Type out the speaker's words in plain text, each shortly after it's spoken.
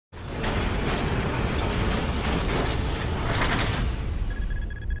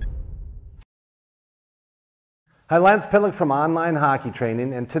Hi, Lance Pitlick from Online Hockey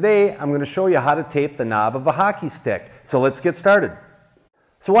Training, and today I'm going to show you how to tape the knob of a hockey stick. So let's get started.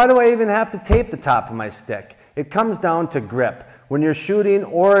 So why do I even have to tape the top of my stick? It comes down to grip. When you're shooting,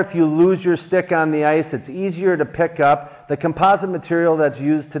 or if you lose your stick on the ice, it's easier to pick up. The composite material that's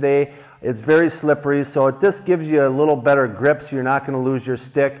used today, it's very slippery, so it just gives you a little better grip so you're not going to lose your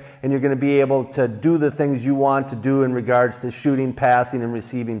stick, and you're going to be able to do the things you want to do in regards to shooting, passing, and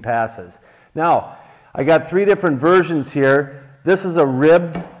receiving passes. Now, I got three different versions here. This is a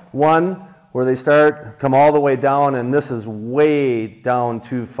ribbed one where they come all the way down, and this is way down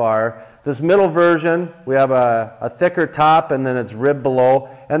too far. This middle version, we have a thicker top and then it's ribbed below.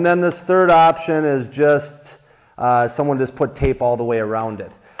 And then this third option is just, someone just put tape all the way around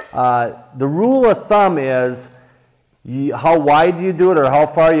it. The rule of thumb is how wide you do it or how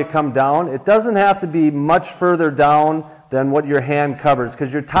far you come down. It doesn't have to be much further down than what your hand covers,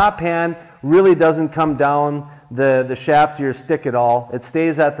 because your top hand really doesn't come down the shaft of your stick at all. It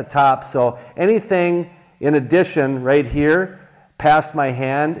stays at the top, so anything in addition right here past my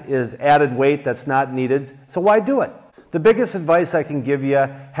hand is added weight that's not needed, so why do it? The biggest advice I can give you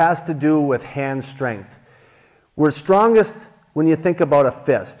has to do with hand strength. We're strongest when you think about a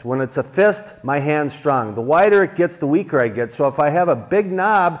fist. When it's a fist, my hand's strong. The wider it gets, the weaker I get. So if I have a big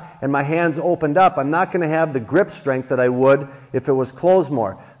knob and my hand's opened up, I'm not going to have the grip strength that I would if it was closed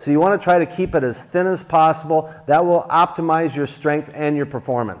more. So you want to try to keep it as thin as possible. That will optimize your strength and your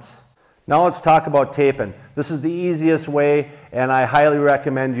performance. Now let's talk about taping. This is the easiest way, and I highly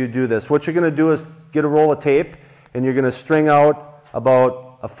recommend you do this. What you're going to do is get a roll of tape, and you're going to string out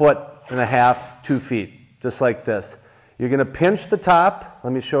about 1.5 feet, 2 feet, just like this. You're going to pinch the top.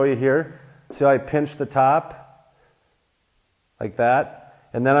 Let me show you here. See how I pinch the top? Like that.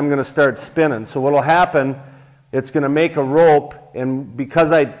 And then I'm going to start spinning. So what will happen, it's going to make a rope, and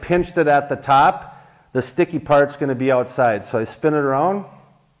because I pinched it at the top, the sticky part's going to be outside. So I spin it around,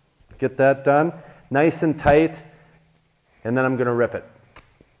 get that done, nice and tight, and then I'm going to rip it.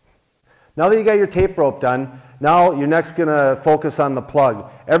 Now that you got your tape rope done, now you're next going to focus on the plug.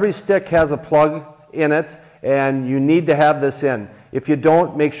 Every stick has a plug in it, and you need to have this in. If you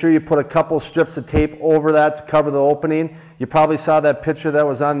don't, make sure you put a couple strips of tape over that to cover the opening. You probably saw that picture that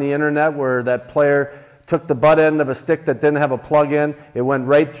was on the internet where that player took the butt end of a stick that didn't have a plug in. It went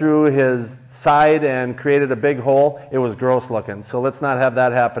right through his side and created a big hole. It was gross looking. So let's not have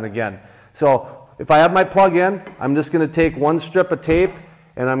that happen again. So if I have my plug in, I'm just going to take one strip of tape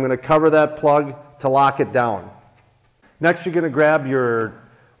and I'm going to cover that plug to lock it down. Next, you're going to grab your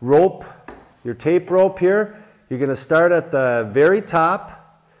rope, your tape rope here. You're going to start at the very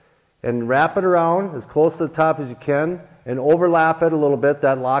top and wrap it around as close to the top as you can and overlap it a little bit.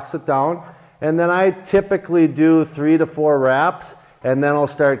 That locks it down. And then I typically do 3 to 4 wraps, and then I'll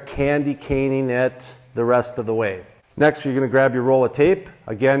start candy caning it the rest of the way. Next, you're going to grab your roll of tape.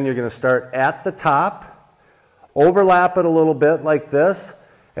 Again, you're going to start at the top, overlap it a little bit like this,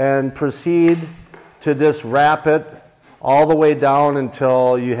 and proceed to just wrap it all the way down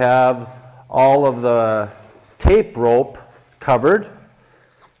until you have all of the tape rope covered,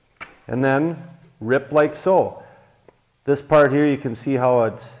 and then rip like so. This part here, you can see how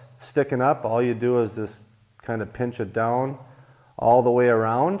it's sticking up. All you do is just kind of pinch it down all the way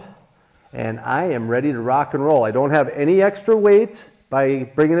around, and I am ready to rock and roll. I don't have any extra weight by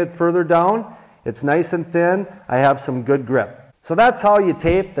bringing it further down. It's nice and thin. I have some good grip. So that's how you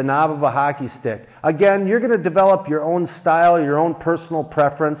tape the knob of a hockey stick. Again, you're going to develop your own style, your own personal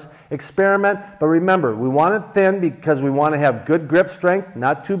preference. Experiment, but remember, we want it thin because we want to have good grip strength,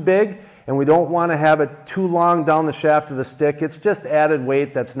 not too big, and we don't want to have it too long down the shaft of the stick. It's just added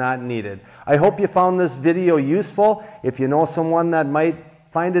weight that's not needed. I hope you found this video useful. If you know someone that might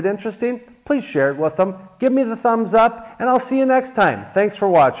find it interesting, please share it with them. Give me the thumbs up, and I'll see you next time. Thanks for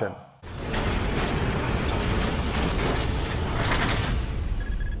watching.